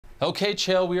Okay,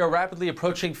 Chael, we are rapidly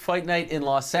approaching fight night in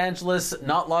Los Angeles,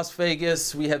 not Las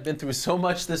Vegas. We have been through so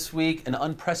much this week, an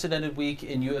unprecedented week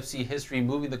in UFC history,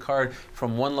 moving the card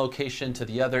from one location to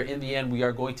the other. In the end, we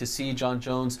are going to see Jon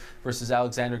Jones versus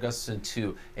Alexander Gustafsson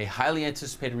 2, a highly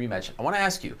anticipated rematch. I want to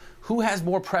ask you, who has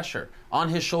more pressure on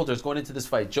his shoulders going into this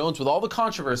fight? Jones with all the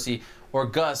controversy, or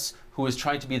Gus, who is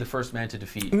trying to be the first man to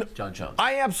defeat Jon Jones?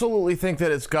 I absolutely think that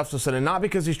it's Gustafsson, and not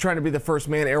because he's trying to be the first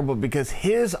man Ariel, but because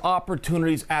his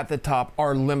opportunities at the top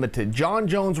are limited. Jon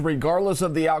Jones, regardless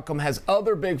of the outcome, has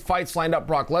other big fights lined up.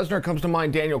 Brock Lesnar comes to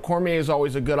mind. Daniel Cormier is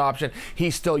always a good option.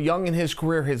 He's still young in his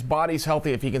career. His body's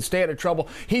healthy. If he can stay out of trouble,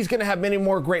 he's going to have many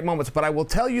more great moments. But I will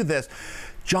tell you this.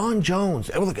 Jon Jones,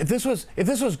 look, if this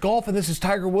was golf and this is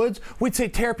Tiger Woods, we'd say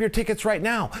tear up your tickets right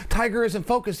now. Tiger isn't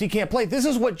focused, he can't play. This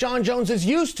is what Jon Jones is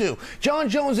used to. Jon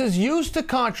Jones is used to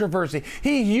controversy.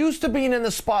 He's used to being in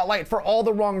the spotlight for all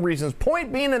the wrong reasons.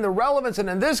 Point being in the relevance, and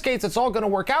in this case, it's all going to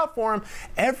work out for him.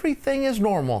 Everything is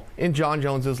normal in Jon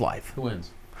Jones's life. Who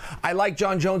wins? I like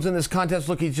Jon Jones in this contest.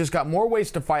 Look, he's just got more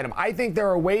ways to fight him. I think there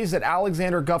are ways that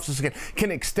Alexander Gustafsson can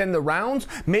extend the rounds,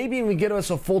 maybe even get us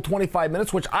a full 25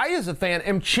 minutes, which I, as a fan,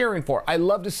 am cheering for. I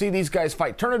love to see these guys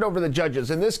fight. Turn it over to the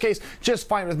judges. In this case, just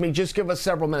fine with me. Just give us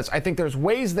several minutes. I think there's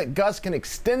ways that Gus can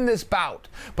extend this bout,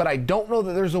 but I don't know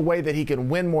that there's a way that he can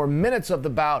win more minutes of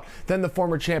the bout than the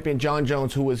former champion Jon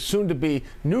Jones, who is soon to be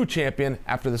new champion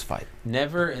after this fight.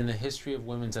 Never in the history of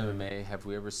women's MMA have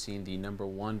we ever seen the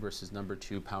 #1 versus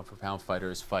 #2 pound-for-pound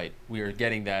fighters fight. We are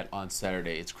getting that on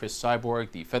Saturday. It's Cris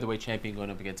Cyborg, the featherweight champion, going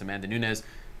up against Amanda Nunes.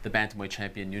 The bantamweight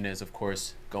champion, Nunes, of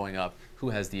course, going up. Who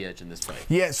has the edge in this fight?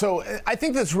 Yeah, so I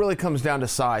think this really comes down to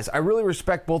size. I really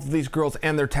respect both of these girls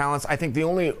and their talents. I think the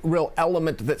only real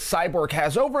element that Cyborg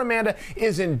has over Amanda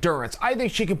is endurance. I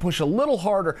think she can push a little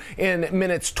harder in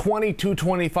minutes 22,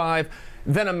 25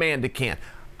 than Amanda can.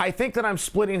 I think that I'm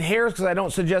splitting hairs because I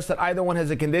don't suggest that either one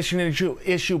has a conditioning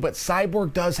issue, but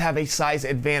Cyborg does have a size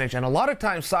advantage, and a lot of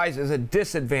times size is a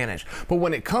disadvantage. But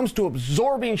when it comes to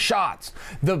absorbing shots,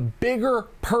 the bigger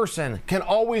person can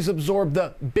always absorb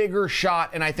the bigger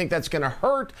shot, and I think that's going to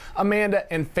hurt Amanda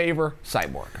and favor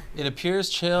Cyborg. It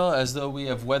appears, Chael, as though we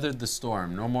have weathered the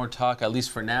storm. No more talk, at least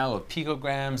for now, of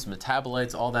picograms,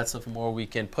 metabolites, all that stuff and more. We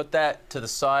can put that to the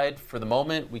side for the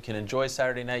moment. We can enjoy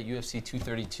Saturday night, UFC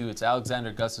 232. It's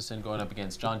Alexander Gustafsson going up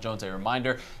against Jon Jones. A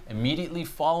reminder, immediately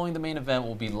following the main event,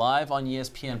 we'll be live on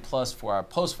ESPN Plus for our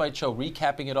post-fight show,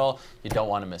 recapping it all. You don't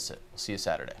want to miss it. We'll see you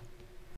Saturday.